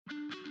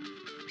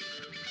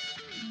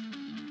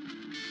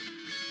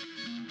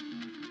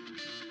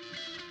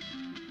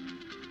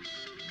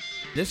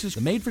This is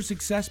the Made for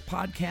Success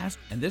podcast,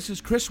 and this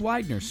is Chris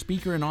Widener,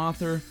 speaker and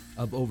author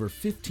of over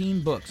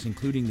 15 books,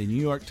 including the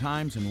New York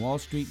Times and Wall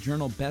Street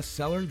Journal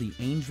bestseller, The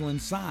Angel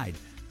Inside.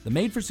 The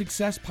Made for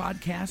Success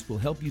podcast will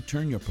help you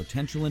turn your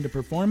potential into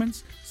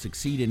performance,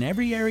 succeed in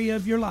every area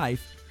of your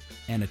life,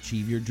 and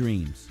achieve your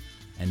dreams.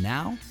 And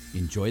now,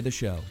 enjoy the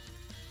show.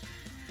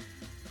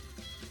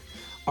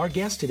 Our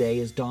guest today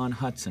is Don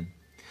Hutson.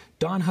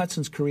 Don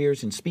Hutson's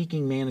careers in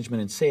speaking,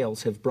 management, and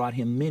sales have brought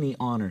him many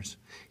honors.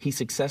 He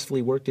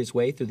successfully worked his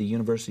way through the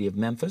University of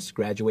Memphis,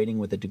 graduating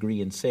with a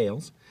degree in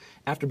sales.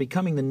 After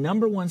becoming the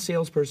 #1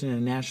 salesperson in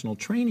a national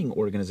training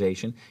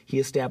organization, he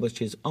established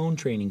his own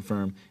training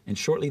firm and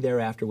shortly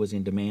thereafter was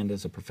in demand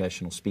as a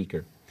professional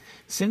speaker.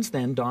 Since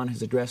then, Don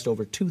has addressed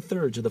over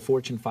 2/3 of the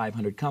Fortune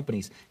 500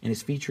 companies and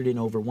is featured in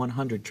over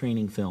 100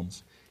 training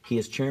films. He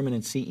is chairman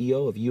and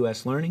CEO of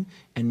U.S. Learning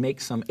and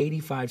makes some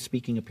 85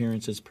 speaking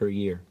appearances per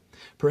year.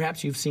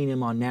 Perhaps you've seen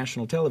him on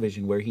national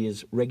television where he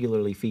is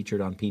regularly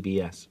featured on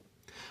PBS.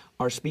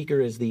 Our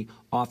speaker is the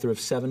author of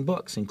 7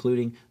 books,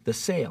 including The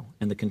Sale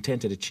and The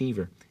Contented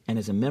Achiever, and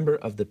is a member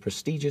of the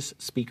prestigious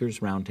Speakers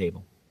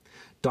Roundtable.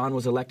 Don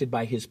was elected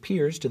by his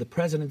peers to the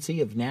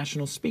presidency of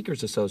National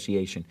Speakers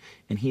Association,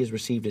 and he has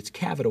received its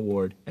Cavett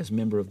Award as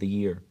Member of the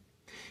Year.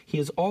 He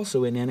is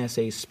also in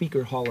NSA's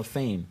Speaker Hall of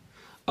Fame.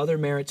 Other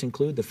merits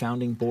include the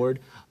founding board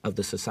of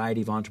the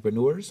Society of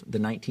Entrepreneurs, the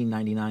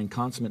 1999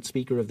 Consummate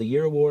Speaker of the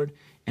Year Award,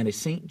 and a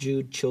St.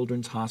 Jude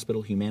Children's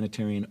Hospital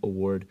Humanitarian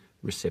Award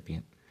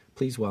recipient.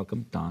 Please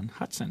welcome Don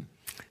Hutson.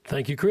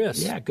 Thank you,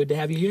 Chris. Yeah, good to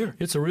have you here.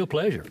 It's a real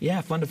pleasure. Yeah,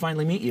 fun to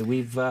finally meet you.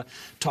 We've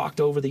talked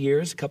over the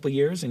years, a couple of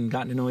years, and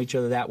gotten to know each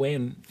other that way,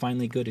 and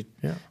finally good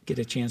to get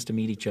a chance to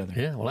meet each other.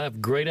 Yeah, well, I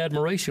have great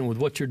admiration with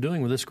what you're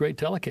doing with this great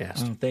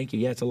telecast. Oh, thank you.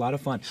 Yeah, it's a lot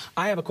of fun.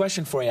 I have a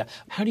question for you.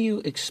 How do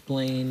you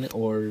explain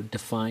or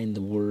define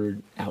the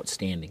word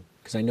outstanding?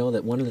 Because I know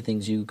that one of the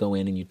things you go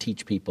in and you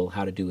teach people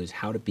how to do is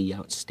how to be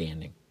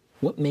outstanding.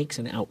 What makes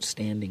an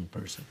outstanding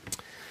person?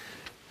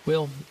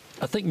 Well,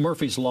 I think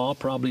Murphy's Law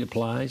probably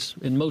applies.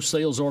 In most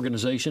sales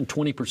organizations,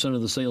 20%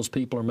 of the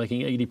salespeople are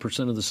making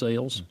 80% of the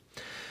sales.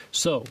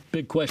 So,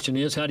 big question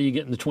is, how do you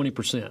get in the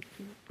 20%,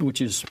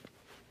 which is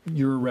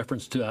your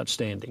reference to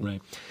outstanding?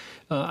 Right.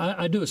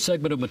 I do a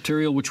segment of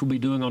material, which we'll be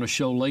doing on a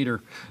show later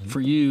for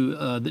you,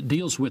 that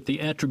deals with the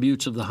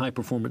attributes of the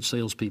high-performance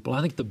salespeople.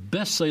 I think the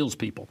best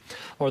salespeople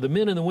are the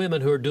men and the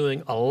women who are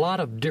doing a lot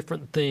of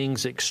different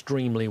things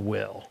extremely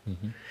well.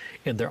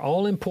 And they're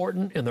all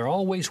important, and they're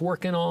always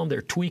working on,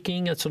 they're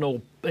tweaking, that's an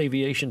old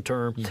aviation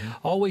term,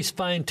 always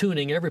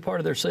fine-tuning every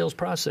part of their sales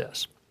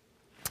process.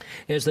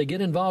 As they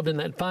get involved in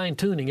that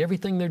fine-tuning,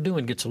 everything they're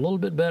doing gets a little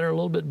bit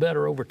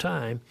better over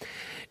time.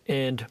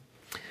 And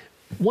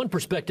one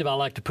perspective I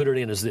like to put it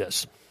in is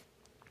this.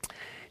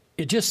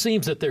 It just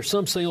seems that there's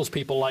some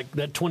salespeople, like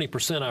that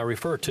 20% I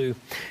refer to,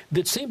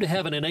 that seem to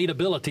have an innate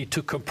ability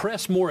to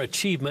compress more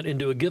achievement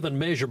into a given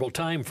measurable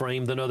time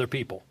frame than other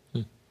people.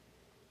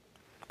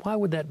 Why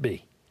would that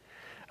be?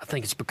 I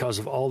think it's because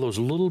of all those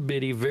little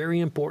bitty, very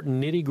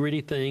important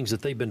nitty-gritty things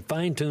that they've been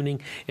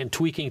fine-tuning and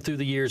tweaking through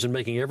the years and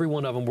making every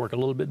one of them work a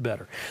little bit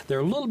better. They're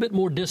a little bit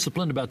more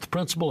disciplined about the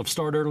principle of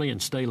start early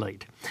and stay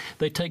late.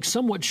 They take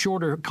somewhat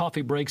shorter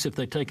coffee breaks if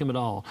they take them at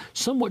all,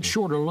 somewhat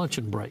shorter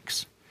luncheon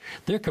breaks.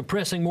 They're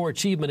compressing more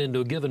achievement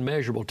into a given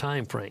measurable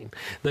time frame.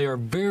 They are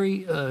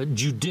very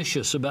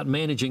judicious about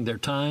managing their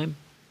time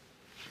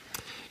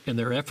and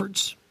their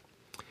efforts.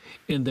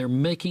 And they're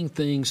making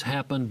things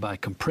happen by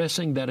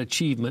compressing that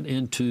achievement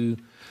into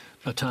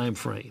a time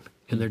frame.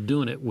 And they're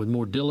doing it with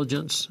more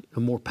diligence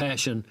and more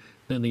passion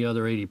than the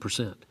other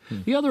 80%.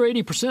 The other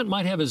 80%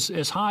 might have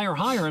as high or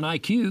higher an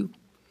IQ.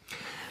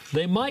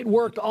 They might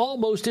work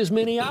almost as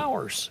many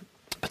hours,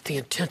 but the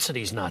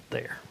intensity's not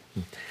there.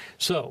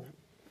 So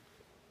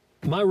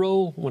my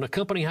role when a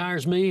company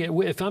hires me,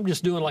 if I'm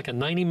just doing like a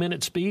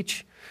 90-minute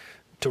speech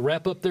to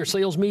wrap up their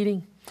sales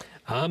meeting,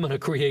 I'm going to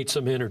create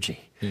some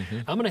energy.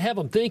 I'm going to have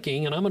them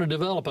thinking, and I'm going to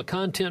develop a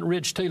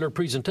content-rich, tailored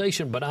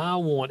presentation, but I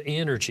want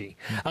energy.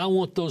 I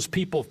want those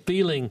people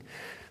feeling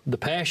the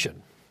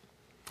passion.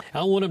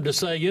 I want them to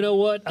say, you know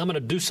what, I'm going to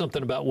do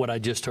something about what I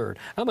just heard.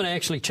 I'm going to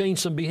actually change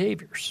some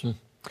behaviors.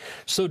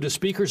 So do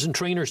speakers and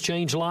trainers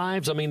change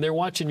lives? I mean, they're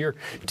watching your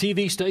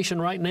TV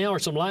station right now. Are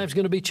some lives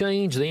going to be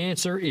changed? The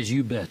answer is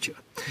you betcha.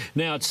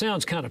 Now, it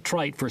sounds kind of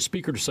trite for a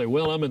speaker to say,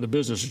 well, I'm in the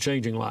business of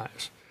changing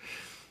lives.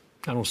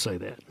 I don't say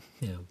that.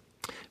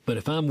 But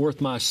if I'm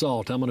worth my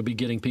salt, I'm going to be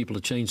getting people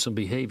to change some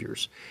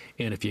behaviors.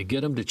 And if you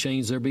get them to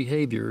change their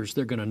behaviors,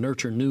 they're going to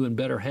nurture new and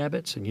better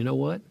habits. And you know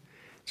what?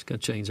 It's going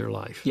to change their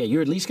life. Yeah,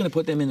 you're at least going to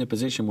put them in a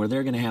position where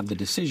they're going to have the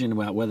decision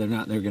about whether or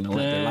not they're going to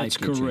let their life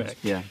get changed. That's correct.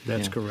 Yeah,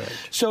 that's correct.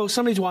 So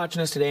somebody's watching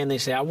us today and they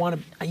say, I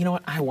want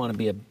to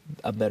be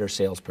a better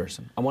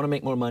salesperson. I want to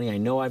make more money. I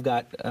know I've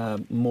got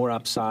more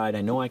upside.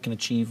 I know I can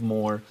achieve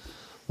more.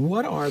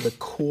 What are the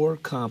core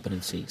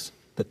competencies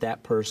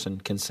that person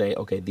can say,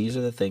 okay, these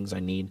are the things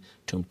I need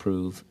to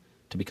improve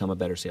to become a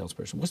better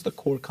salesperson? What's the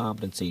core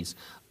competencies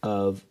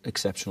of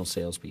exceptional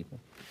salespeople?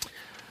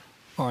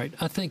 All right,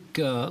 I think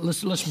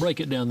let's break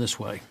it down this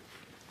way.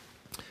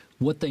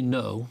 What they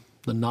know,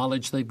 the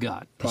knowledge they've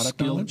got. Product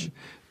knowledge?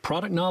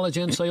 Product knowledge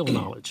and sales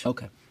knowledge.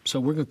 Okay. So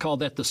we're going to call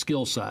that the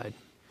skill side.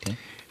 Okay.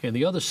 And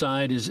the other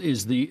side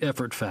is the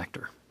effort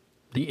factor,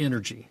 the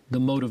energy, the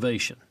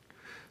motivation,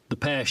 the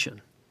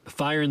passion, the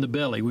fire in the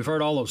belly. We've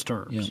heard all those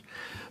terms. Yeah.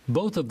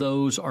 Both of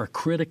those are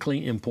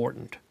critically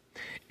important.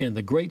 And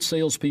the great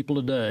salespeople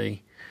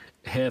today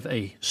have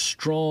a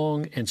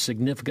strong and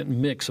significant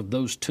mix of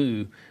those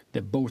two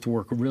that both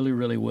work really,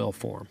 really well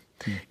for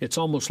them. It's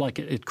almost like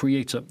it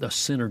creates a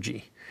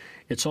synergy.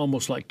 It's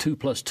almost like 2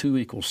 +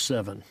 2 =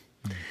 7.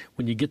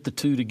 When you get the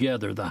two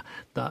together, the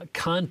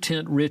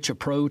content-rich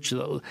approach,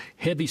 the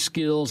heavy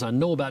skills, I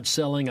know about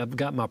selling, I've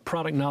got my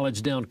product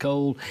knowledge down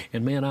cold,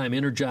 and man, I'm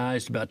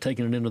energized about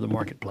taking it into the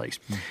marketplace.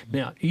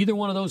 Now, either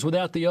one of those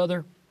without the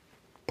other,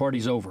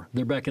 party's over.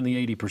 They're back in the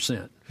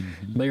 80%.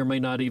 May or may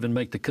not even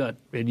make the cut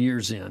at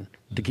year's end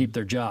to keep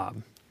their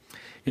job.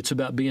 It's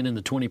about being in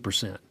the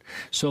 20%.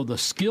 So the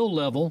skill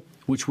level,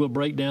 which we'll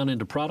break down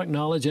into product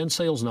knowledge and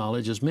sales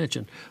knowledge, as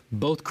mentioned,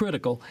 both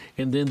critical,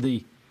 and then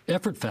the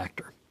effort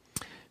factor,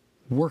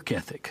 work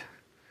ethic,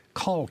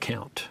 call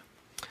count,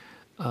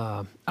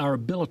 our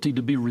ability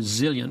to be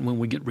resilient when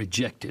we get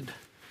rejected.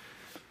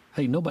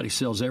 Hey, nobody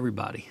sells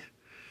everybody.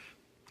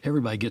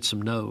 Everybody gets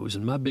some no's.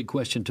 And my big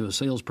question to a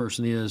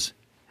salesperson is,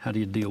 how do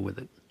you deal with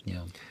it?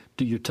 Yeah.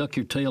 Do you tuck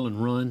your tail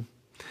and run?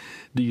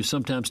 Do you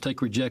sometimes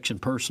take rejection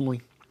personally?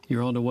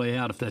 You're on the way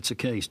out if that's the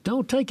case.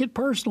 Don't take it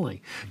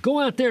personally.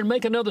 Go out there and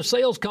make another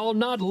sales call,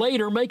 not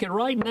later. Make it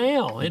right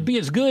now. And be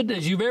as good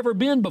as you've ever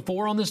been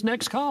before on this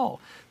next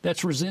call.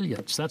 That's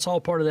resilience. That's all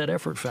part of that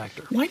effort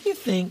factor. Why do you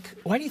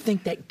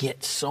think that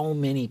gets so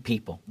many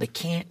people? They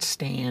can't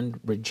stand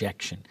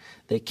rejection.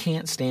 They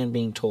can't stand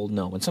being told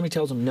no. When somebody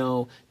tells them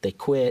no, they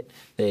quit.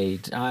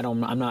 I'm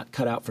not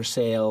cut out for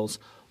sales.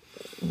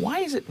 Why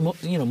is it,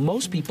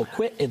 most people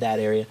quit in that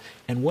area,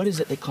 and what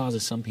is it that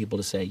causes some people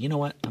to say, you know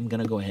what, I'm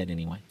going to go ahead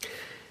anyway?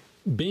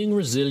 Being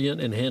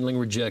resilient and handling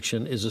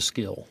rejection is a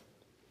skill.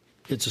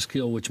 It's a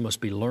skill which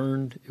must be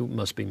learned, it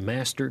must be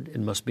mastered,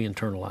 it must be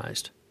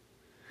internalized.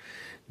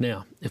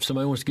 Now, if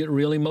somebody wants to get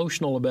real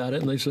emotional about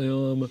it and they say,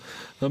 oh,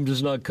 I'm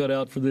just not cut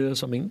out for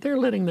this, I mean, they're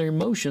letting their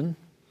emotion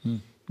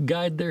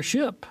guide their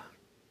ship.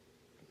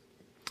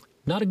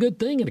 Not a good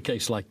thing in a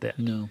case like that.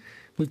 No.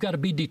 We've got to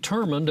be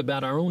determined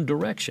about our own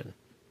direction.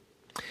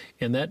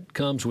 And that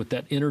comes with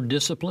that inner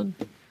discipline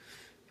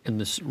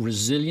and this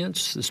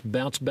resilience, this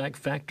bounce-back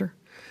factor.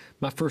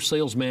 My first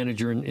sales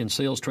manager in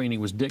sales training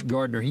was Dick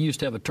Gardner. He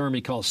used to have a term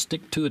he called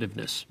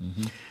stick-to-itiveness.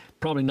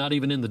 Probably not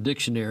even in the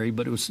dictionary,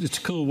 but it's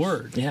a cool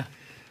word. Yeah.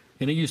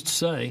 And he used to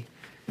say,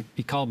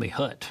 he called me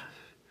Hut.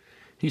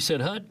 He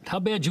said, Hut, how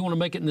bad do you want to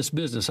make it in this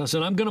business? I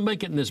said, I'm going to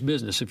make it in this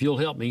business if you'll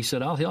help me. He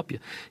said, I'll help you.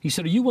 He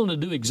said, are you willing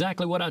to do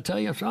exactly what I tell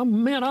you? I said,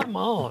 man, I'm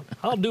on.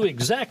 I'll do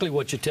exactly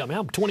what you tell me.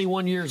 I'm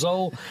 21 years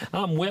old.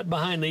 I'm wet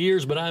behind the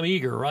ears, but I'm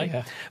eager, right?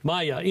 Yeah.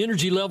 My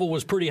energy level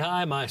was pretty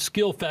high. My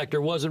skill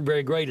factor wasn't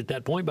very great at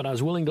that point, but I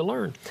was willing to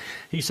learn.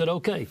 He said,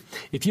 okay,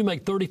 if you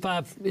make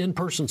 35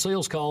 in-person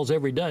sales calls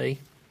every day,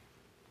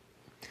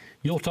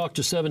 you'll talk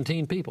to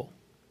 17 people.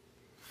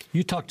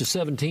 You talk to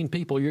 17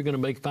 people, you're going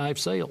to make 5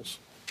 sales.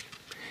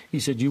 He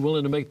said, you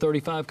willing to make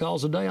 35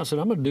 calls a day? I said,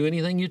 I'm going to do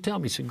anything you tell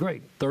me. He said,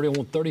 great. I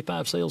want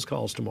 35 sales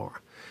calls tomorrow.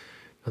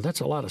 Now, that's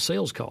a lot of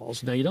sales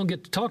calls. Now, you don't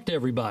get to talk to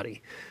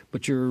everybody,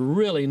 but you're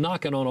really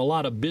knocking on a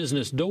lot of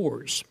business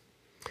doors.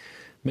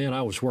 Man,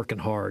 I was working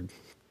hard,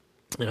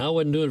 and I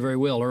wasn't doing very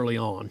well early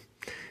on.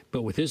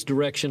 But with his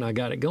direction, I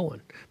got it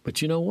going.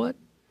 But you know what?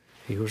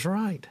 He was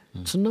right.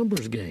 It's a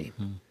numbers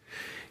game.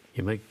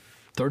 You make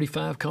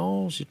 35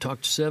 calls, you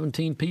talk to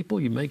 17 people,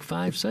 you make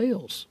 5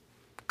 sales.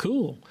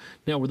 Cool.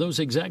 Now, were those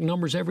exact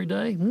numbers every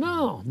day?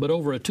 No. But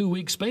over a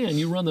 2-week span,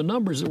 you run the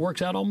numbers, it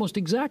works out almost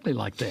exactly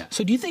like that.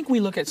 So do you think we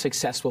look at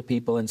successful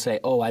people and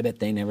say, oh, I bet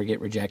they never get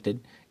rejected,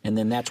 and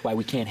then that's why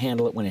we can't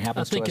handle it when it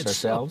happens to us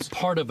ourselves? I think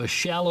it's part of a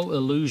shallow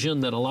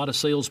illusion that a lot of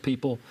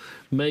salespeople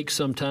make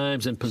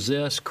sometimes and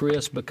possess,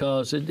 Chris,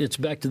 because it's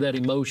back to that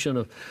emotion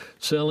of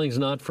selling's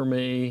not for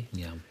me.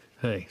 Yeah.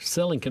 Hey,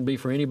 selling can be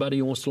for anybody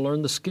who wants to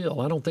learn the skill.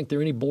 I don't think there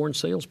are any born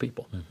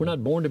salespeople. We're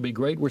not born to be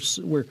great.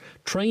 We're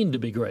trained to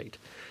be great.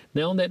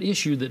 Now, on that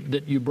issue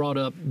that you brought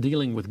up,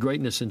 dealing with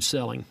greatness in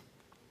selling,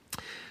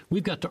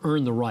 we've got to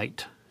earn the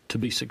right to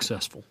be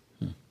successful.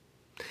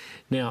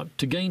 Now,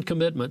 to gain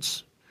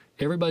commitments,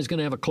 everybody's going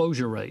to have a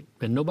closure rate,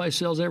 and nobody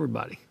sells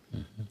everybody.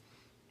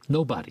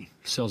 Nobody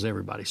sells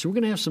everybody. So we're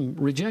going to have some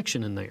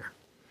rejection in there.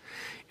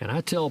 And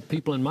I tell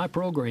people in my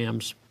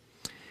programs,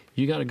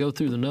 you got to go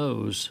through the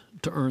no's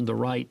to earn the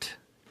right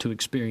to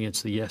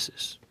experience the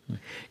yeses.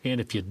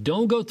 And if you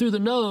don't go through the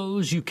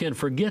no's, you can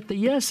forget the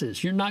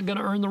yeses. You're not going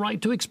to earn the right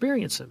to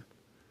experience them.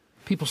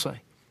 People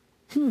say,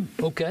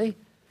 okay,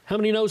 how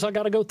many no's I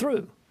got to go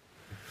through?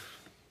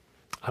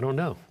 I don't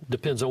know.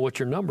 Depends on what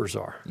your numbers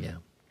are. Yeah.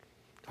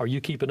 Are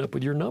you keeping up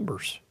with your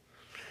numbers?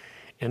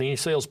 And any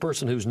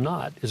salesperson who's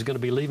not is going to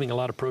be leaving a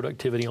lot of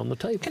productivity on the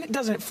table. And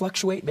doesn't it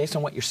fluctuate based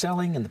on what you're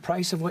selling and the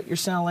price of what you're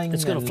selling?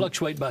 It's going to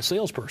fluctuate by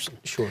salesperson.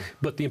 Sure.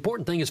 But the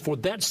important thing is for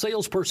that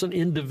salesperson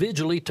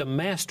individually to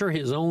master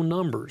his own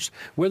numbers,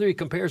 whether he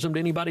compares them to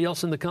anybody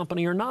else in the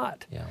company or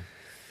not. Yeah.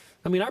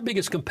 I mean, our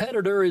biggest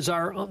competitor is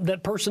that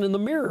person in the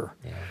mirror.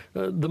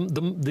 Yeah.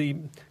 The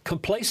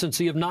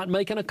complacency of not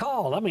making a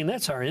call. I mean,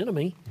 that's our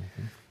enemy.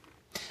 Mm-hmm.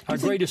 Our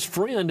greatest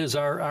friend is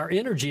our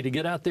energy to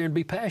get out there and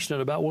be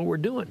passionate about what we're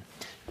doing.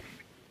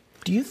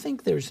 Do you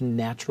think there's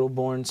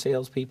natural-born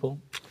salespeople?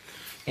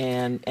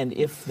 And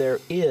if there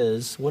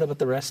is, what about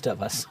the rest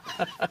of us?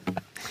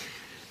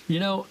 You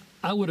know,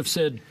 I would have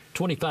said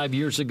 25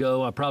 years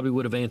ago, I probably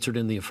would have answered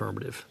in the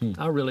affirmative.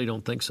 I really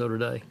don't think so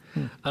today.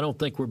 I don't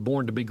think we're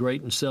born to be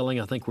great in selling.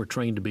 I think we're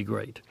trained to be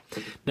great.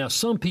 Now,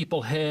 some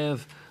people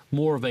have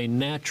more of a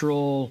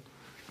natural,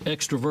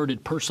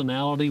 extroverted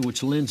personality,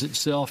 which lends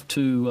itself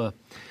to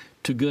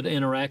good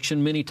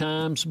interaction many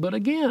times. But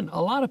again,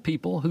 a lot of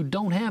people who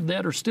don't have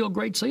that are still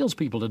great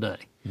salespeople today.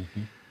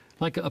 Mm-hmm.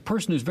 Like a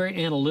person who's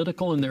very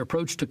analytical in their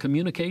approach to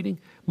communicating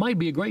might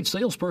be a great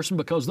salesperson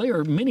because they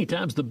are many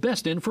times the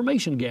best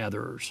information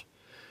gatherers.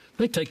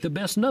 They take the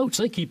best notes.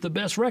 They keep the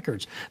best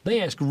records.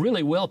 They ask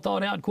really well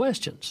thought out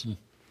questions.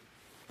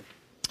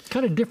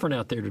 Kind of different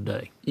out there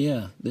today.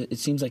 Yeah, it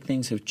seems like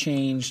things have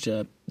changed.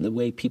 The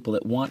way people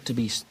that want to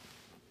be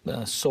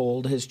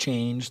sold has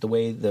changed. The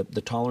way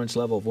the tolerance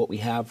level of what we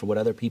have for what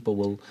other people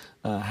will,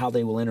 how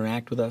they will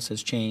interact with us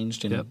has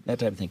changed, and that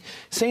type of thing.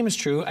 Same is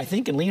true, I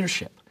think, in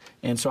leadership.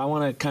 And so I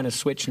want to kind of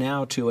switch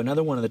now to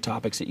another one of the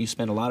topics that you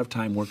spend a lot of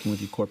time working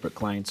with your corporate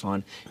clients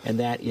on, and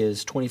that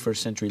is 21st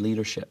century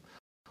leadership.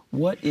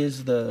 What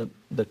is the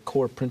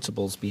core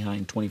principles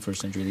behind 21st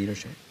century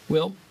leadership?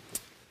 Well,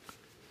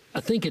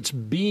 I think it's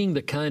being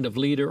the kind of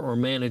leader or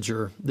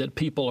manager that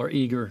people are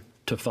eager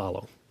to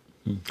follow.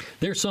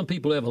 There's some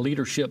people who have a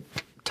leadership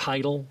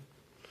title,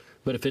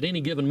 but if at any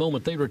given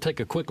moment they were to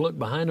take a quick look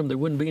behind them, there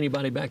wouldn't be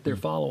anybody back there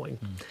following.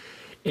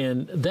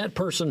 And that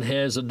person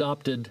has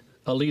adopted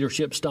a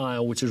leadership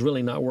style which is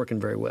really not working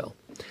very well.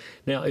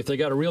 Now, if they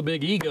got a real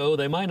big ego,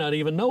 they might not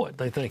even know it.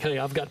 They think, hey,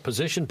 I've got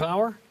position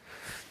power.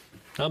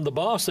 I'm the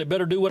boss. They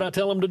better do what I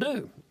tell them to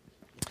do.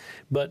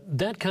 But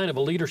that kind of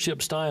a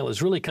leadership style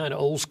is really kind of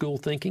old school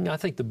thinking. I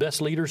think the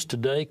best leaders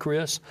today,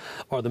 Chris,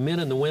 are the men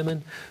and the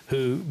women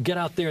who get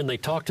out there and they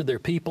talk to their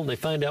people and they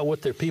find out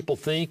what their people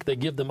think. They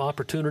give them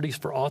opportunities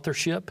for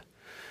authorship.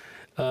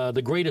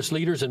 The greatest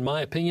leaders, in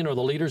my opinion, are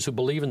the leaders who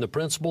believe in the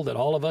principle that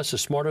all of us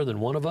is smarter than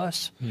one of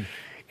us.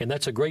 And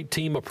that's a great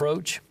team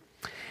approach.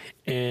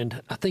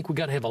 And I think we've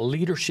got to have a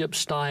leadership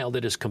style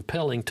that is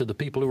compelling to the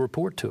people who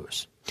report to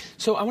us.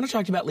 So I want to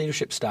talk to you about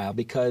leadership style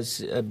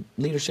because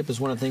leadership is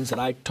one of the things that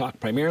I talk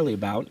primarily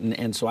about,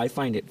 and so I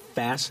find it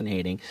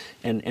fascinating,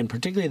 and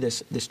particularly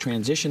this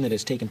transition that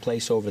has taken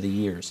place over the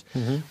years,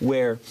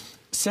 where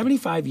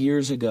 75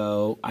 years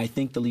ago, I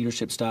think the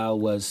leadership style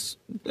was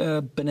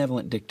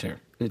benevolent dictator.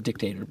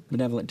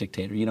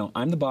 You know,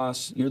 I'm the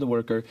boss, you're the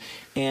worker,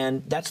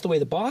 and that's the way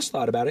the boss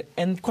thought about it,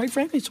 and quite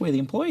frankly, it's the way the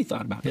employee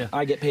thought about it. Yeah.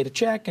 I get paid a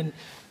check, and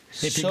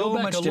so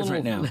much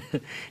different now.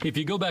 If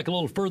you go back a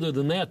little further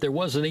than that, there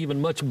wasn't even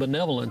much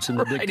benevolence in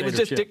the dictatorship. It was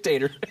just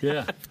dictator.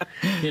 Yeah.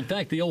 In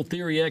fact, the old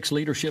Theory X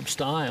leadership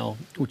style,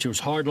 which was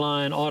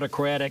hardline,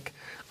 autocratic,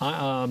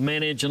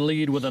 manage and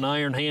lead with an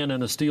iron hand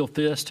and a steel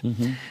fist,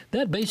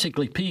 that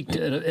basically peaked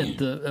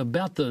at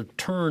about the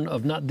turn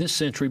of not this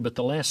century, but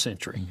the last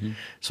century.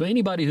 So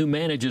anybody who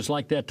manages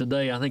like that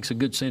today, I think, is a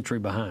good century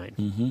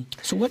behind.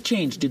 So what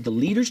changed? Did the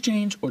leaders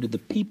change, or did the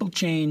people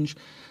change?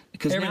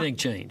 Because everything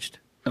changed.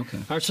 Okay.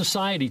 Our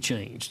society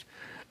changed.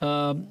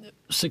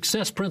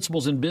 Success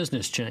principles in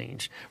business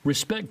changed.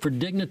 Respect for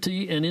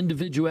dignity and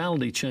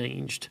individuality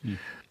changed.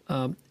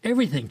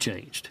 Everything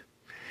changed.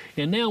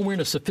 And now we're in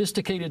a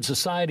sophisticated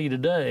society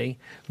today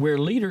where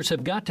leaders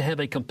have got to have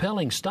a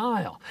compelling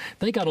style.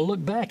 They got to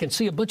look back and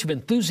see a bunch of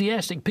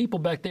enthusiastic people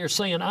back there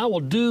saying, I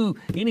will do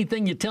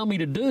anything you tell me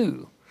to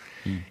do.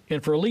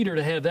 And for a leader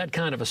to have that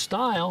kind of a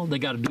style, they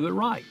got to do it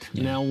right.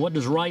 Now, what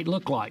does right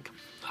look like?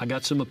 I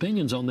got some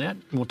opinions on that.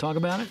 We'll talk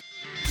about it.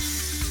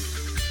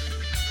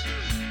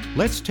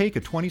 Let's take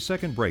a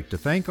 20-second break to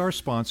thank our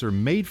sponsor,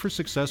 Made for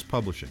Success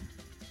Publishing.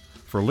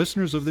 For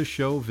listeners of this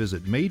show,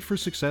 visit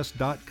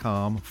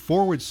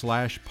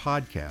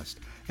madeforsuccess.com/podcast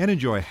and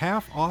enjoy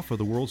half off of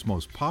the world's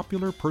most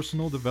popular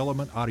personal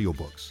development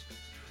audiobooks.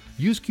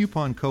 Use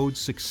coupon code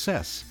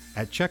SUCCESS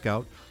at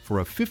checkout for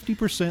a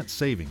 50%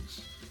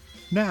 savings.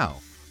 Now,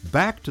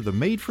 back to the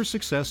Made for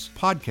Success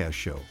podcast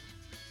show.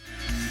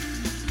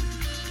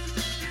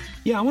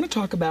 Yeah, I want to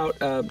talk about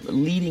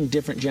leading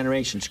different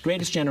generations.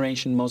 Greatest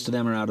generation, most of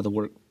them are out of the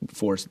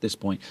workforce at this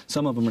point.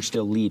 Some of them are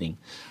still leading.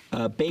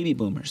 Baby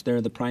boomers, they're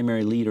the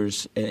primary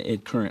leaders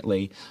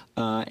currently,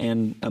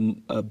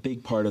 and a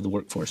big part of the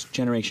workforce.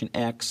 Generation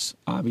X,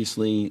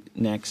 obviously,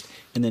 next,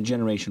 and then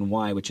Generation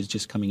Y, which is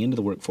just coming into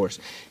the workforce.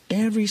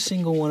 Every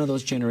single one of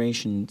those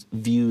generations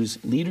views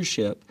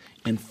leadership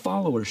and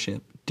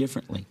followership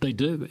differently. They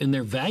do, and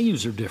their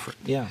values are different.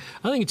 Yeah.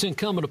 I think it's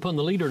incumbent upon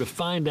the leader to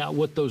find out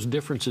what those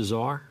differences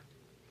are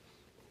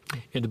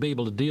and to be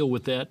able to deal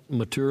with that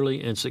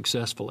maturely and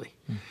successfully.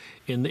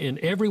 In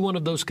every one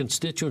of those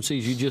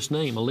constituencies you just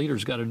named, a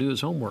leader's got to do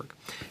his homework.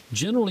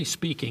 Generally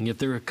speaking, if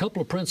there are a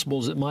couple of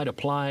principles that might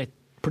apply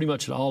pretty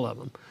much to all of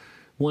them,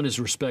 one is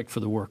respect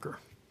for the worker,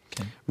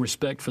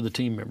 respect for the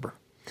team member,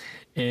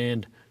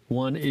 and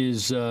one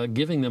is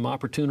giving them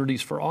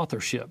opportunities for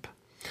authorship.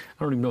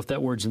 I don't even know if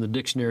that word's in the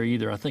dictionary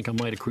either. I think I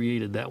might have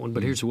created that one,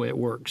 but here's the way it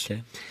works.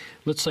 Okay.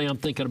 Let's say I'm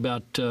thinking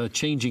about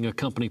changing a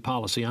company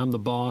policy. I'm the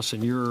boss,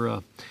 and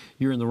you're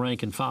in the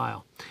rank and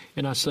file,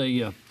 and I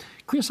say,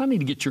 Chris, I need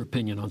to get your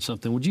opinion on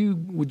something. Would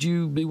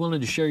you be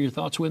willing to share your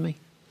thoughts with me?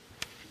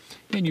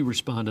 And you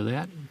respond to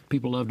that.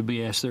 People love to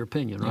be asked their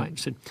opinion, right? You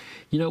said,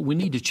 we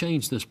need to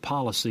change this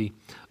policy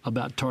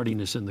about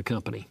tardiness in the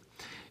company,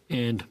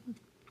 and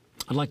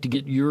I'd like to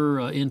get your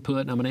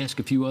input, and I'm going to ask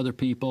a few other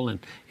people. And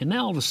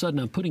now all of a sudden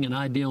I'm putting an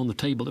idea on the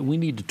table that we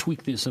need to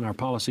tweak this in our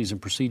policies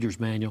and procedures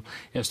manual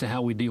as to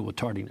how we deal with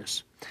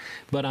tardiness.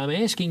 But I'm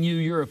asking you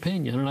your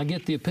opinion, and I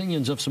get the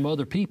opinions of some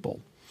other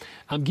people.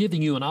 I'm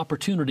giving you an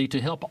opportunity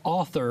to help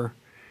author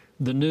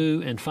the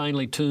new and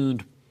finely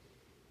tuned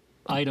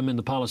item in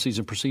the policies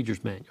and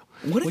procedures manual.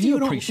 What if you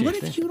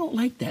don't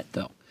like that,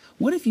 though?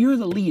 What if you're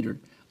the leader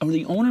or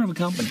the owner of a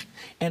company?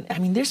 And I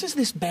mean, there's just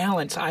this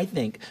balance, I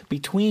think,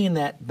 between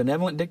that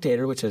benevolent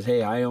dictator, which says,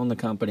 "Hey, I own the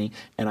company,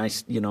 and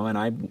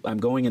I'm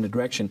going in a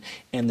direction,"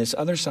 and this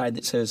other side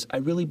that says, "I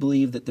really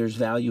believe that there's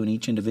value in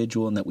each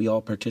individual and that we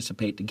all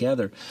participate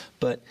together."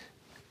 But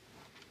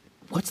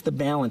what's the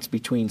balance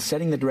between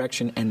setting the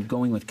direction and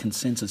going with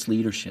consensus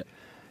leadership?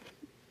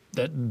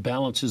 That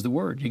balance is the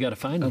word. You got to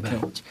find the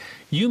balance.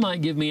 You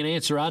might give me an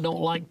answer I don't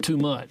like too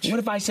much. What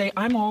if I say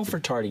I'm all for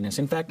tardiness?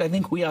 In fact, I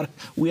think we ought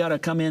to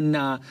come in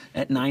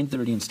at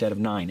 9:30 instead of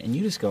 9, and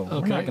you just go,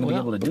 "We're not going to be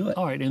able to do it."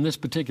 All right. In this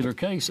particular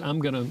case, I'm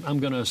going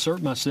to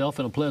assert myself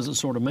in a pleasant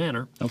sort of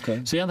manner.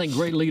 Okay. See, I think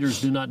great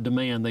leaders do not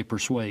demand; they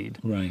persuade.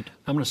 Right.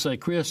 I'm going to say,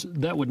 Chris,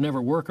 that would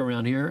never work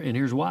around here, and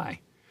here's why.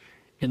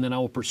 And then I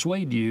will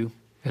persuade you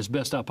as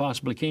best I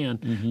possibly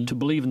can to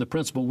believe in the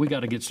principle we got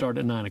to get started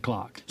at 9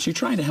 o'clock. So you're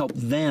trying to help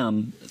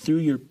them through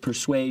your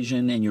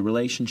persuasion and your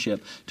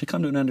relationship to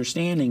come to an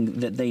understanding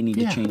that they need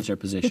to change their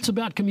position. It's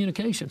about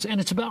communications, and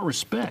it's about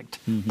respect,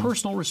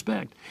 personal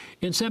respect.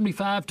 In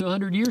 75 to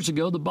 100 years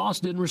ago, the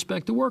boss didn't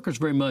respect the workers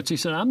very much. He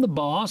said, "I'm the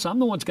boss. I'm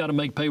the one that's got to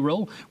make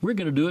payroll. We're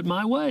going to do it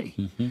my way."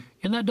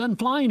 And that doesn't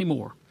fly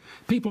anymore.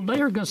 People today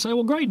are going to say,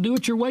 "Well, great, do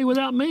it your way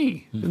without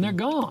me," and they're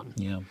gone.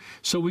 Yeah.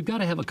 So we've got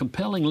to have a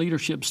compelling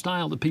leadership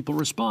style that people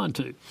respond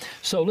to.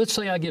 So let's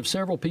say I give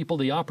several people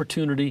the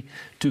opportunity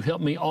to help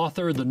me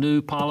author the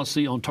new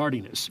policy on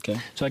tardiness. Okay.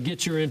 So I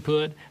get your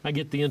input, I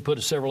get the input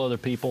of several other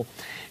people,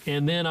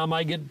 and then I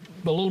might get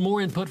a little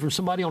more input from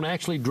somebody on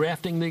actually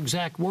drafting the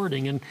exact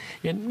wording. And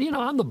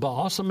I'm the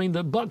boss. I mean,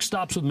 the buck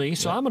stops with me,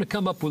 so I'm going to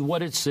come up with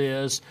what it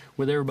says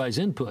with everybody's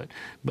input.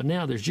 But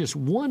now there's just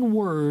one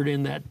word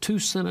in that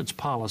 2-sentence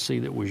policy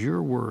that was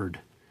your word,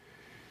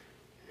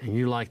 and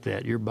you like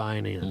that, you're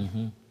buying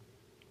in.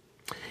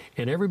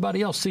 And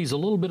everybody else sees a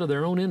little bit of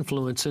their own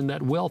influence in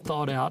that well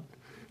thought out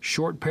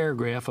short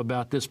paragraph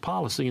about this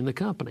policy in the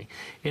company.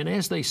 And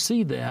as they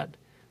see that,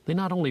 they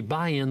not only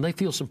buy in, they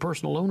feel some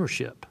personal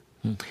ownership.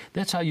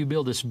 That's how you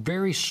build this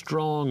very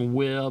strong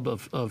web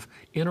of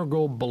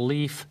integral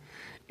belief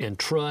and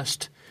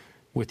trust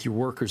with your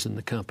workers in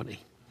the company.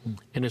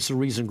 And it's the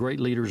reason great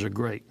leaders are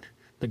great.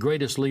 The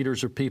greatest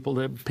leaders are people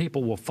that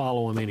people will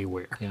follow them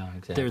anywhere. Yeah,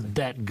 exactly. They're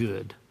that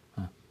good.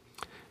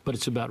 But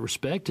it's about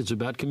respect. It's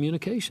about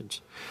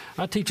communications.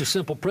 I teach a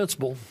simple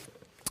principle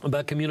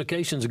about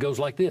communications. It goes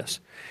like this.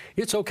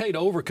 It's okay to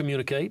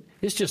over-communicate.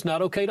 It's just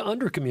not okay to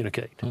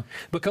under-communicate.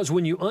 Because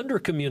when you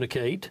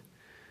under-communicate,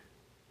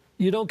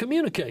 you don't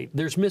communicate.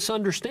 There's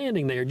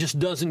misunderstanding there. It just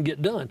doesn't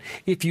get done.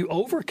 If you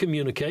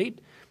over-communicate,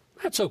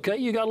 that's okay.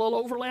 You got a little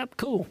overlap.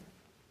 Cool.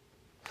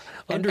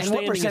 And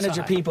what percentage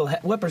of people?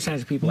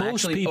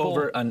 Actually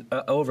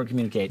over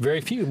communicate?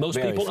 Very few.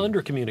 Most people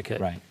under communicate.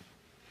 Right.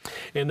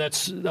 And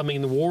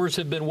the wars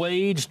have been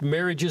waged,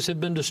 marriages have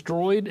been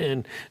destroyed,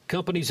 and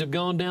companies have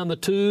gone down the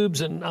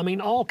tubes,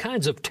 and all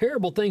kinds of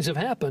terrible things have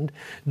happened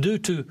due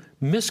to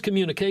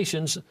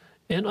miscommunications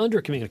and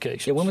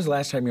under-communication. Yeah, when was the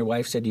last time your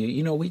wife said to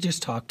you, we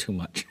just talk too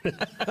much?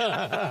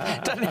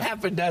 Doesn't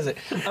happen, does it?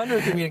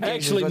 Under-communication.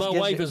 Actually, my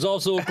wife is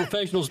also a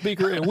professional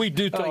speaker, and we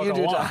do talk a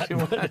lot. Talk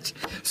too much.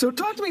 So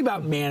talk to me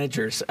about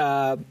managers.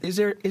 Is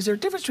there a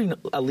difference between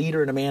a leader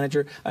and a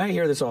manager? I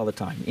hear this all the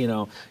time.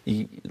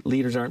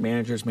 Leaders aren't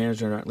managers,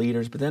 managers aren't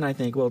leaders. But then I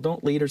think, well,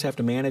 don't leaders have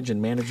to manage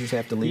and managers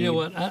have to lead? You know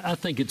what? I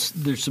think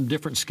there's some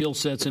different skill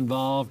sets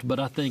involved, but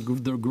I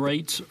think the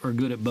greats are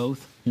good at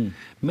both.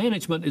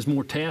 Management is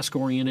more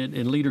task-oriented,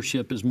 and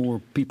leadership is more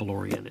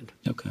people-oriented.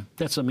 Okay.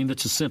 That's the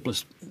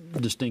simplest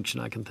distinction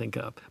I can think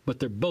of. But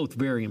they're both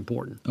very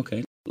important.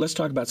 Okay. Let's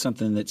talk about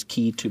something that's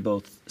key to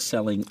both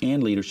selling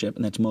and leadership,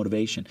 and that's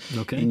motivation.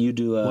 Okay. And you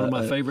do one of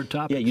my favorite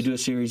topics. Yeah, you do a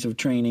series of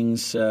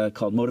trainings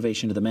called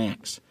Motivation to the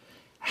Max.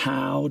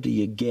 How do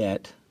you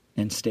get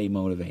and stay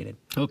motivated?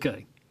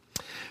 Okay.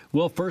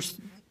 Well, first,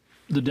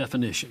 the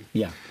definition.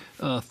 Yeah.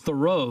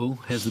 Thoreau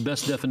has the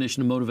best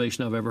definition of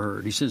motivation I've ever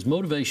heard. He says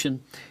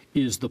motivation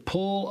is the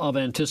pull of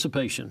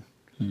anticipation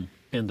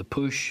and the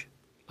push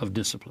of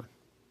discipline.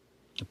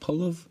 The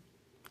pull of?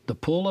 The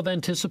pull of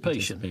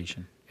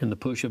anticipation and the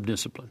push of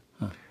discipline.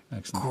 Huh.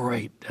 Excellent.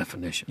 Great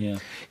definition. Yeah.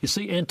 You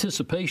see,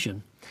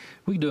 anticipation,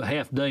 we can do a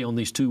half day on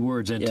these two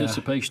words,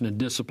 anticipation and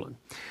discipline.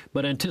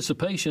 But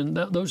anticipation,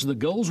 those are the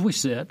goals we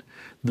set,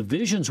 the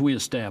visions we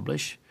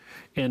establish,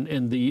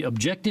 and the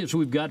objectives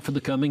we've got for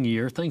the coming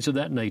year, things of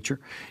that nature.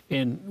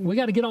 And we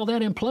got to get all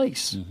that in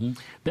place.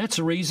 That's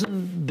the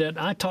reason that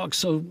I talk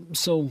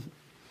so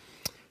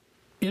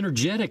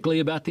energetically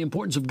about the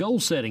importance of goal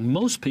setting.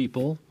 Most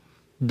people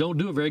don't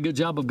do a very good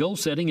job of goal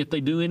setting, if they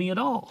do any at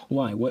all.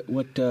 Why? What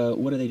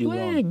do they do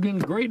wrong? In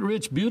great,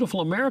 rich, beautiful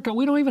America,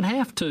 we don't even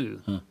have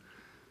to. Huh.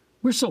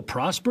 We're so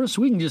prosperous,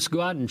 we can just go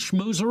out and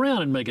schmooze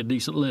around and make a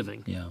decent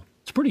living. Yeah.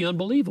 It's pretty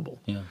unbelievable.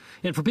 Yeah.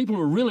 And for people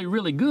who are really,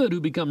 really good, who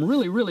become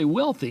really, really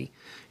wealthy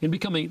and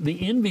become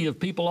the envy of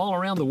people all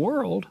around the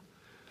world,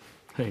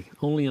 hey,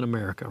 only in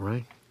America,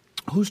 right?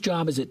 Whose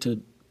job is it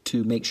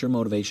to make sure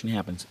motivation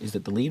happens? Is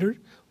it the leader,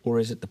 or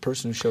is it the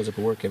person who shows up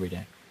at work every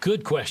day?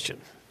 Good question.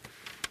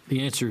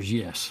 The answer is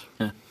yes.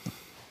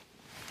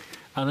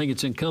 I think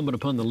it's incumbent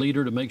upon the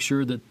leader to make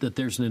sure that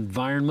there's an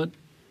environment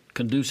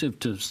conducive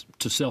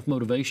to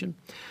self-motivation.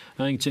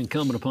 I think it's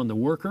incumbent upon the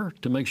worker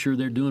to make sure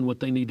they're doing what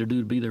they need to do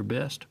to be their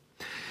best.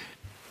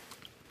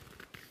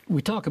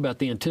 We talk about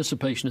the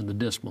anticipation and the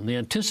discipline. The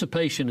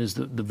anticipation is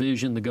the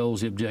vision, the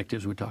goals, the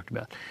objectives we talked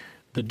about.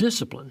 The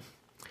discipline,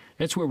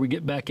 that's where we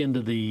get back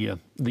into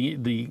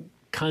the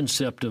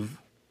concept of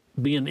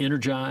being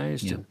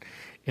energized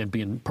and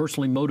being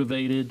personally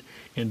motivated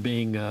and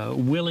being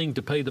willing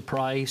to pay the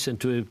price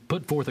and to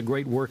put forth a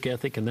great work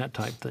ethic and that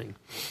type thing.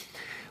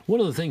 One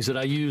of the things that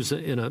I use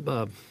in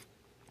a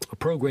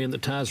program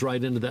that ties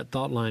right into that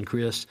thought line,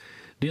 Chris,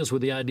 deals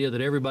with the idea that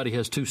everybody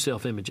has two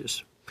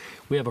self-images.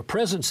 We have a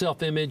present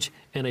self-image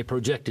and a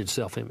projected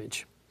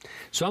self-image.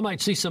 So I might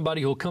see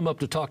somebody who'll come up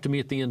to talk to me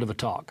at the end of a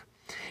talk.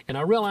 And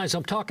I realize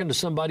I'm talking to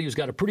somebody who's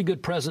got a pretty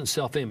good present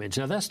self-image.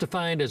 Now, that's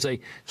defined as a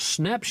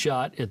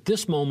snapshot at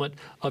this moment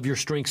of your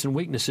strengths and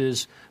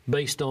weaknesses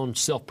based on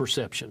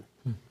self-perception.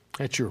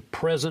 That's your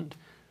present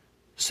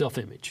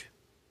self-image.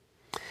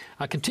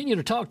 I continue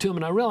to talk to him,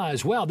 and I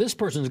realize, wow, this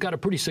person's got a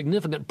pretty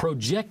significant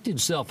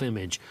projected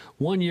self-image,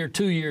 1 year,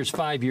 2 years,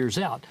 5 years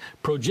out.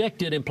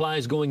 Projected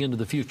implies going into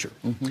the future.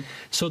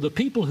 So the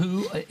people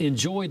who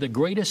enjoy the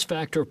greatest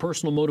factor of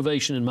personal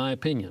motivation, in my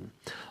opinion,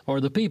 are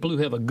the people who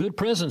have a good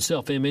present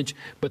self-image,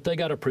 but they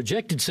got a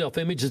projected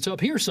self-image that's up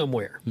here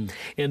somewhere.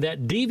 And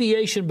that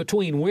deviation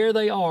between where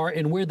they are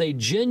and where they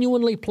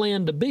genuinely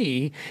plan to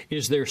be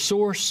is their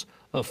source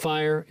of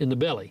fire in the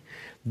belly.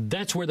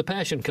 That's where the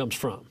passion comes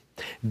from.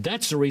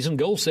 That's the reason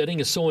goal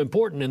setting is so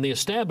important in the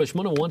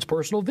establishment of one's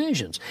personal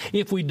visions.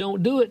 If we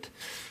don't do it,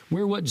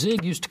 we're what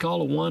Zig used to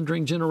call a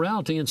wandering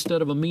generality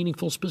instead of a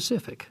meaningful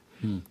specific.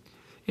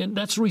 And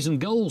that's the reason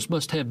goals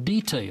must have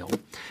detail.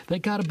 They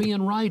got to be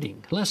in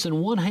writing. Less than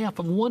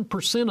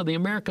 0.5% of the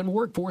American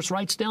workforce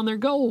writes down their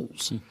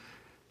goals.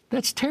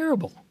 That's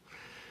terrible.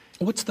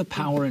 What's the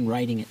power in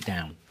writing it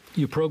down?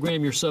 You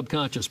program your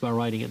subconscious by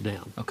writing it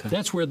down. Okay.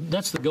 That's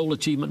the goal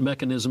achievement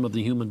mechanism of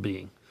the human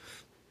being.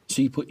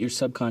 So you put your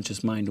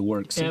subconscious mind to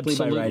work simply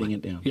by writing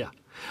it down. Yeah.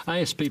 I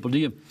ask people,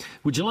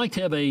 would you like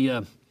to have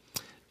a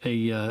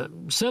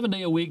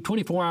 7-day-a-week,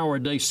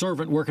 24-hour-a-day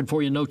servant working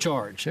for you, no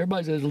charge?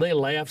 Everybody says, they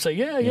laugh, say,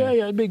 yeah,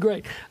 it'd be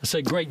great. I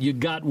say, great, you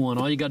got one.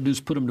 All you got to do is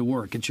put them to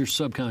work. It's your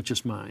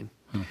subconscious mind.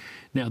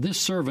 Now, this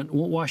servant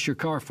won't wash your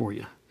car for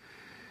you,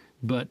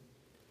 but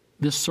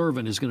this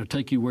servant is going to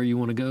take you where you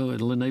want to go.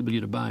 It'll enable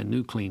you to buy a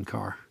new clean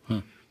car.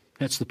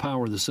 That's the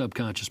power of the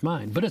subconscious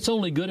mind. But it's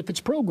only good if it's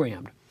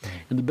programmed.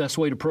 And the best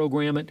way to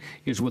program it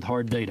is with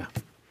hard data.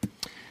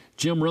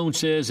 Jim Rohn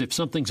says, if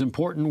something's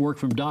important, work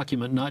from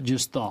document, not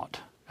just thought.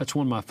 That's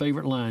one of my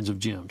favorite lines of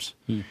Jim's.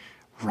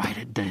 Write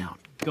it down.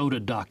 Go to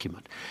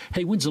document.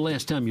 Hey, when's the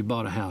last time you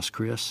bought a house,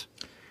 Chris?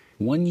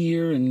 1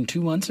 year and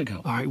 2 months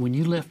ago. All right, when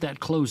you left that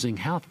closing,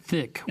 how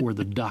thick were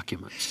the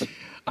documents?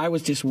 I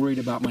was just worried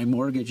about my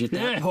mortgage at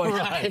that point.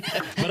 Right.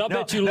 But I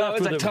bet you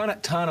left with a ton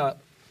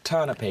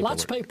of paperwork.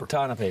 Lots of paper.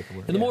 Ton of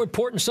paperwork. And the more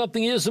important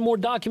something is, the more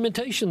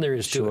documentation there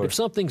is to it. Sure. If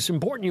something's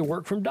important, you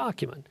work from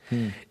document.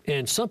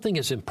 And something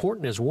as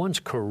important as one's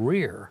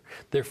career,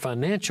 their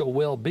financial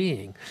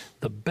well-being,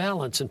 the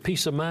balance and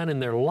peace of mind in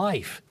their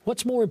life.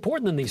 What's more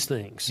important than these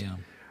things? Yeah.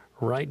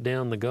 Write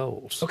down the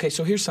goals. Okay,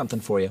 so here's something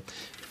for you,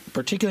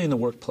 particularly in the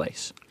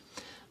workplace.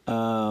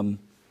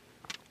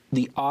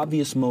 The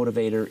obvious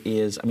motivator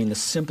is, the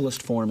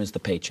simplest form is the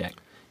paycheck.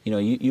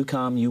 You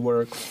come, you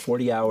work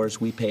 40 hours,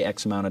 we pay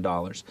X amount of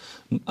dollars.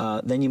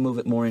 Then you move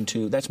it more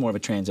into, that's more of a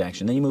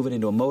transaction. Then you move it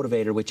into a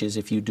motivator, which is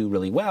if you do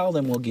really well,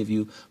 then we'll give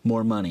you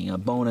more money, a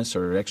bonus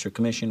or extra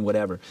commission,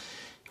 whatever.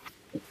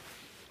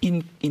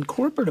 In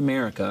corporate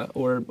America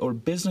or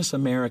business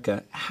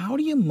America, how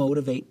do you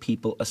motivate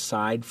people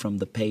aside from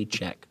the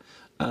paycheck?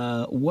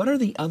 What are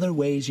the other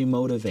ways you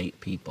motivate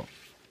people?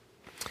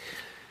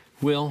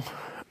 Well,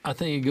 I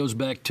think it goes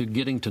back to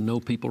getting to know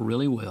people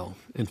really well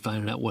and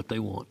finding out what they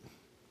want.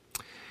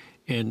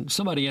 And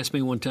somebody asked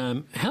me one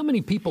time, how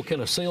many people can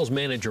a sales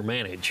manager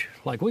manage?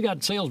 Like, we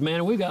got sales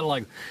manager, we've got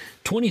like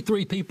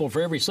 23 people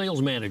for every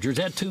sales manager. Is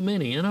that too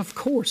many? And of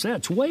course,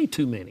 that's way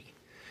too many.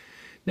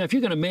 Now, if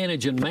you're going to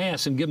manage en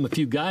masse and give them a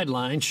few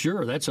guidelines,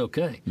 sure, that's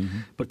okay. Mm-hmm.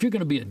 But if you're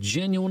going to be a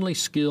genuinely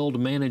skilled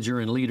manager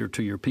and leader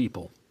to your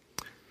people,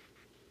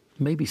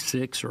 maybe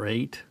 6 or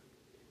 8,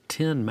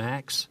 10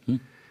 max,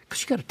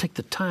 because you got to take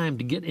the time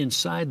to get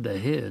inside the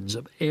heads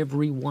of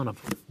every one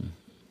of them. Mm.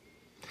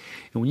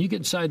 And when you get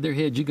inside their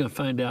heads, you're going to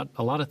find out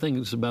a lot of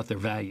things about their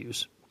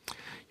values.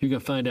 You're going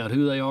to find out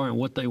who they are and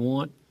what they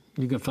want.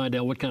 You're going to find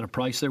out what kind of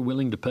price they're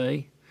willing to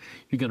pay.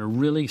 You're going to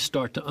really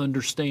start to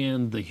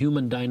understand the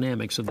human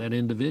dynamics of that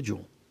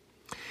individual.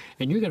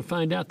 And you're going to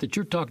find out that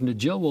you're talking to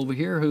Joe over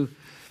here who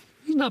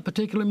he's not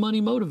particularly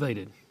money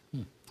motivated.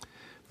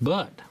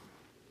 But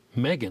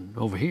Megan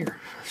over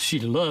here, she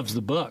loves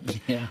the buck.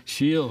 Yeah.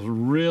 She'll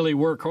really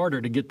work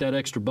harder to get that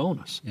extra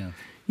bonus. Yeah.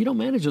 You don't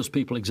manage those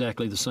people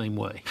exactly the same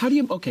way. How do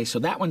you, okay, so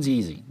that one's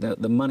easy,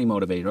 the money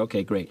motivator.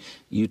 Okay, great.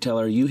 You tell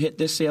her, you hit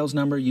this sales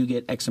number, you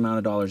get X amount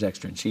of dollars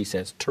extra. And she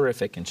says,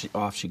 terrific, and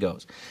off she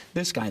goes.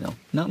 This guy, though,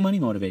 not money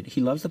motivated.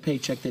 He loves the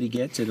paycheck that he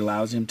gets. It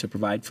allows him to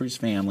provide for his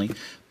family.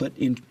 But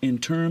in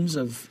terms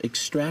of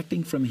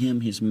extracting from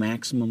him his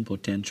maximum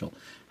potential,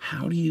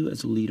 how do you,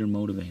 as a leader,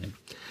 motivate him?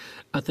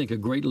 I think a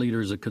great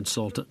leader is a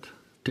consultant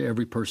to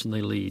every person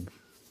they lead.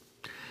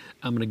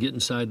 I'm going to get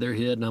inside their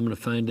head, and I'm going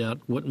to find out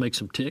what makes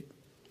them tick.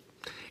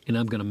 And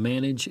I'm going to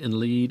manage and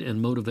lead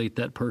and motivate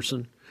that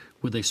person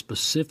with a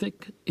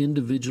specific,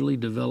 individually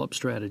developed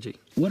strategy.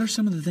 What are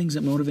some of the things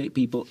that motivate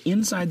people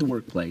inside the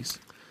workplace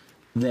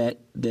that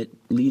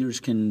leaders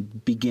can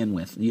begin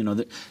with? You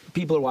know,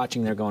 people are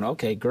watching, they're going,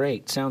 okay,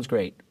 great, sounds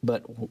great, but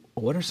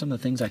what are some of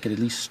the things I could at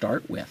least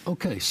start with?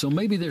 Okay, so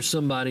maybe there's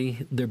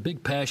somebody, their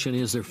big passion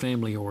is they're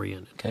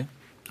family-oriented.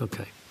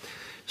 Okay.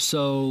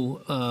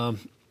 So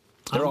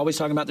they're always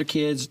talking about their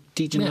kids,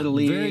 teaching Little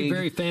League. Very,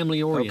 very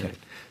family-oriented. Okay.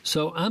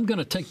 So I'm going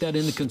to take that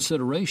into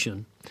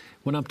consideration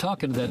when I'm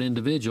talking to that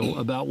individual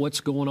about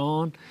what's going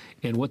on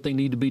and what they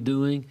need to be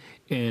doing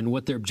and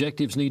what their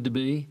objectives need to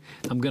be.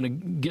 I'm going to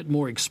get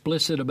more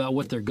explicit about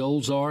what their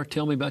goals are.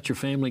 Tell me about your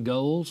family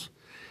goals.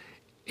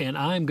 And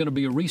I'm going to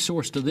be a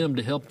resource to them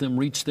to help them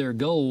reach their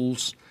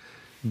goals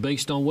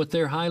based on what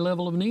their high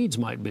level of needs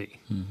might be.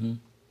 Mm-hmm.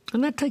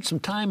 And that takes some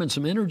time and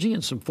some energy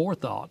and some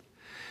forethought.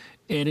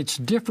 And it's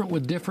different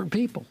with different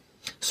people.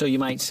 So you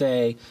might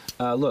say,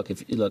 look,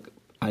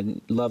 I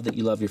love that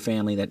you love your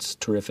family. That's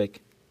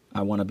terrific.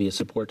 I want to be a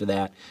support to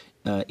that.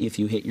 If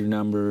you hit your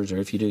numbers or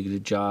if you do a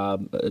good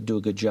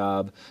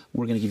job,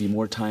 we're going to give you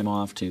more time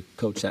off to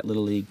coach that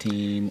Little League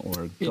team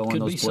or go on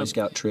those Boy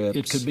Scout trips.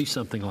 It could be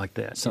something like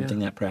that. Something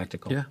that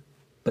practical. Yeah.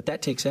 But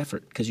that takes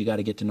effort because you got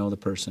to get to know the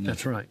person.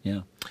 That's right.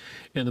 Yeah.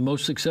 And the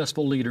most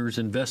successful leaders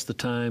invest the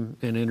time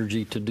and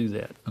energy to do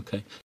that.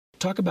 Okay.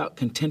 Talk about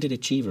Contented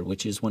Achiever,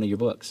 which is one of your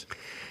books.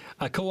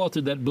 I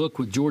co-authored that book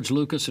with George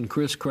Lucas and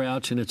Chris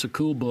Crouch, and it's a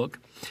cool book.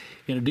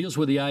 And it deals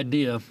with the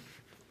idea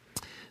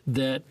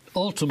that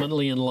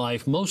ultimately in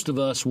life, most of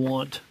us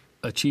want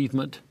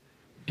achievement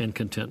and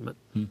contentment.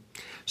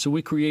 So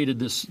we created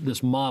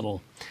this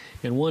model.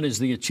 And one is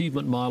the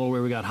achievement model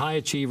where we got high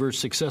achievers,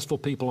 successful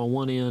people on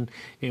one end,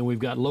 and we've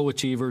got low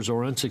achievers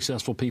or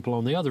unsuccessful people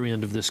on the other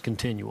end of this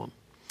continuum.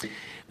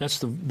 That's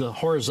the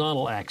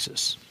horizontal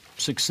axis,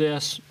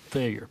 success,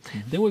 failure.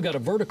 Then we've got a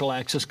vertical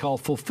axis called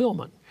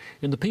fulfillment.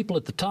 And the people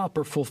at the top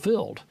are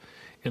fulfilled,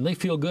 and they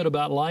feel good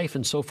about life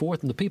and so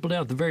forth. And the people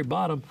down at the very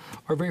bottom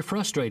are very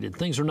frustrated.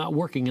 Things are not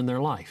working in their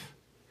life.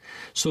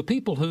 So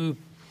people who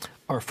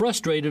are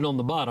frustrated on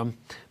the bottom,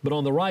 but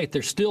on the right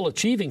they're still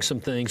achieving some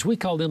things, we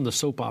call them the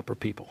soap opera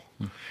people.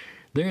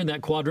 They're in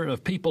that quadrant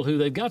of people who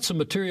they've got some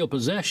material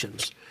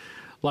possessions.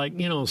 Like,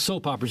 you know,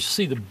 soap operas, you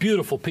see the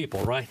beautiful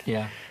people, right?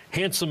 Yeah.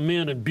 Handsome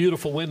men and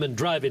beautiful women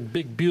driving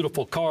big,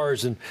 beautiful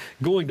cars and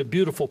going to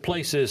beautiful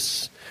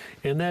places.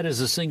 And that is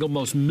the single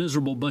most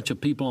miserable bunch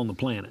of people on the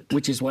planet.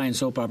 Which is why in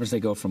soap operas they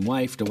go from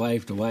wife to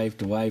wife to wife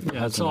to wife, yeah,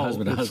 husband to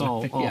husband to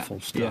husband. It's all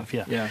awful stuff,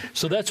 yeah.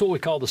 So that's what we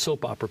call the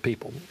soap opera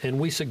people. And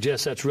we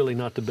suggest that's really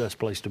not the best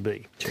place to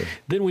be. Sure.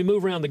 Then we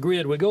move around the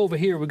grid. We go over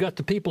here. We've got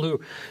the people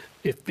who,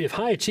 if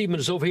high achievement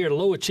is over here,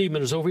 low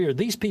achievement is over here,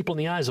 these people in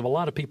the eyes of a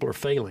lot of people are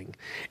failing.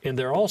 And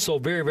they're also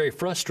very, very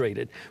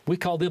frustrated. We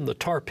call them the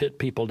tar pit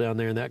people down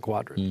there in that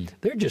quadrant.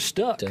 They're just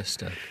stuck. They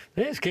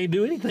just can't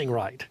do anything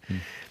right.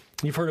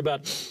 You've heard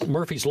about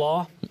Murphy's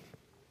Law?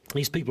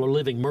 These people are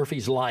living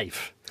Murphy's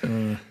life.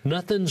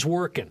 Nothing's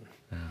working.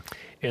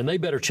 And they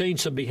better change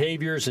some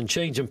behaviors and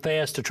change them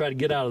fast to try to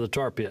get out of the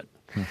tar pit.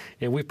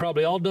 And we've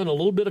probably all done a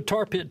little bit of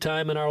tar pit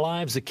time in our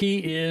lives. The key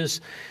is,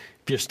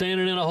 if you're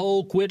standing in a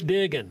hole, quit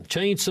digging.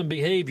 Change some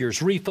behaviors.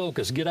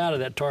 Refocus. Get out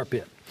of that tar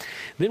pit.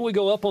 Then we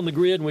go up on the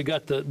grid, and we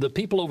got the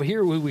people over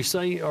here who we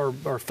say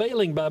are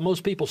failing by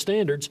most people's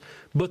standards,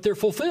 but they're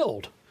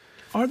fulfilled.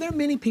 Are there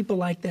many people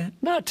like that?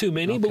 Not too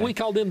many, but we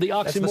call them the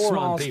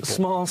oxymoron people.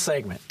 Small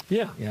segment.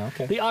 Yeah.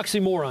 Okay. The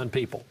oxymoron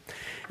people.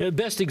 The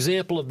best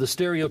example of the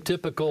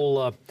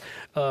stereotypical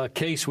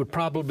case would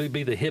probably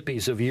be the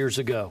hippies of years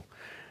ago.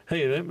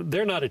 Hey,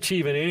 they're not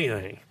achieving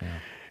anything.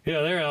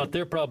 Yeah, they're out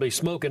there probably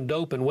smoking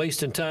dope and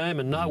wasting time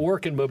and not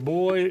working, but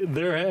boy,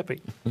 they're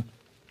happy.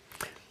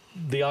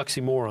 The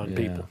oxymoron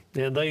people.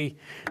 And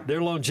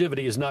their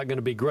longevity is not going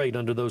to be great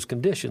under those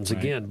conditions.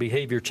 Right. Again,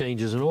 behavior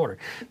changes in order.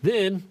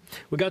 Then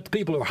we got the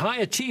people who are high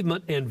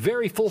achievement and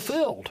very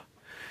fulfilled.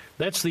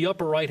 That's the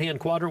upper right-hand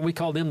quadrant. We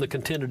call them the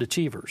contented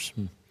achievers.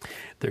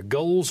 Their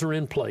goals are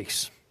in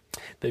place.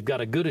 They've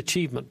got a good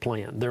achievement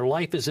plan. Their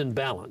life is in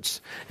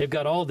balance. They've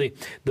got all the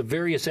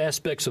various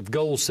aspects of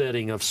goal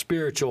setting, of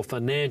spiritual,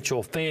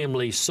 financial,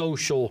 family,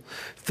 social,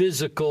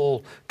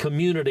 physical,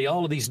 community.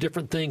 All of these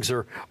different things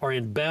are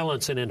in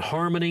balance and in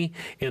harmony,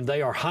 and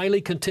they are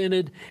highly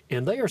contented,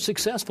 and they are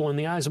successful in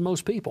the eyes of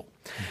most people.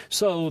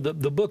 So the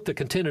book, The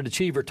Contented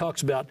Achiever,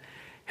 talks about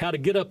how to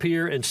get up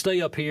here and stay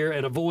up here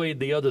and avoid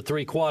the other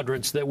three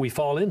quadrants that we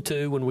fall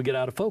into when we get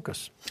out of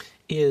focus.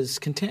 Is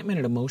contentment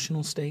an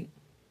emotional state?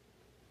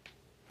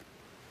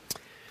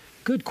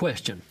 Good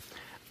question.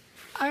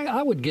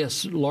 I would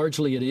guess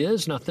largely it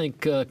is, and I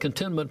think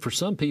contentment for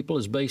some people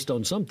is based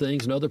on some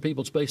things, and other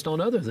people it's based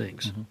on other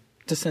things.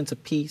 It's a sense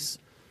of peace,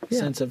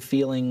 sense of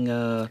feeling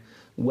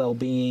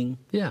well-being.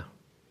 Yeah.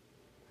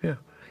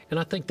 And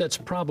I think that's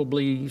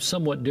probably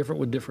somewhat different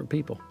with different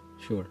people.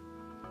 Sure.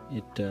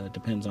 It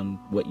depends on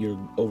what your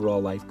overall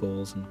life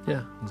goals and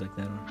things like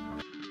that are.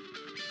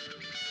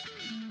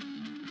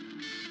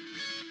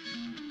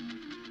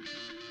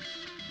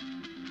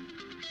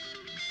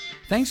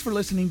 Thanks for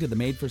listening to the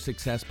Made for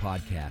Success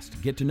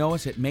podcast. Get to know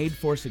us at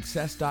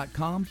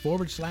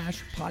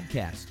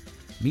madeforsuccess.com/podcast.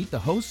 Meet the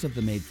hosts of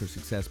the Made for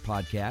Success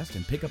podcast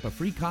and pick up a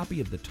free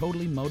copy of the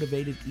Totally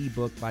Motivated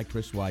ebook by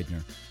Chris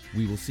Widener.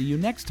 We will see you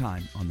next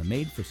time on the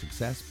Made for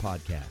Success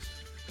podcast.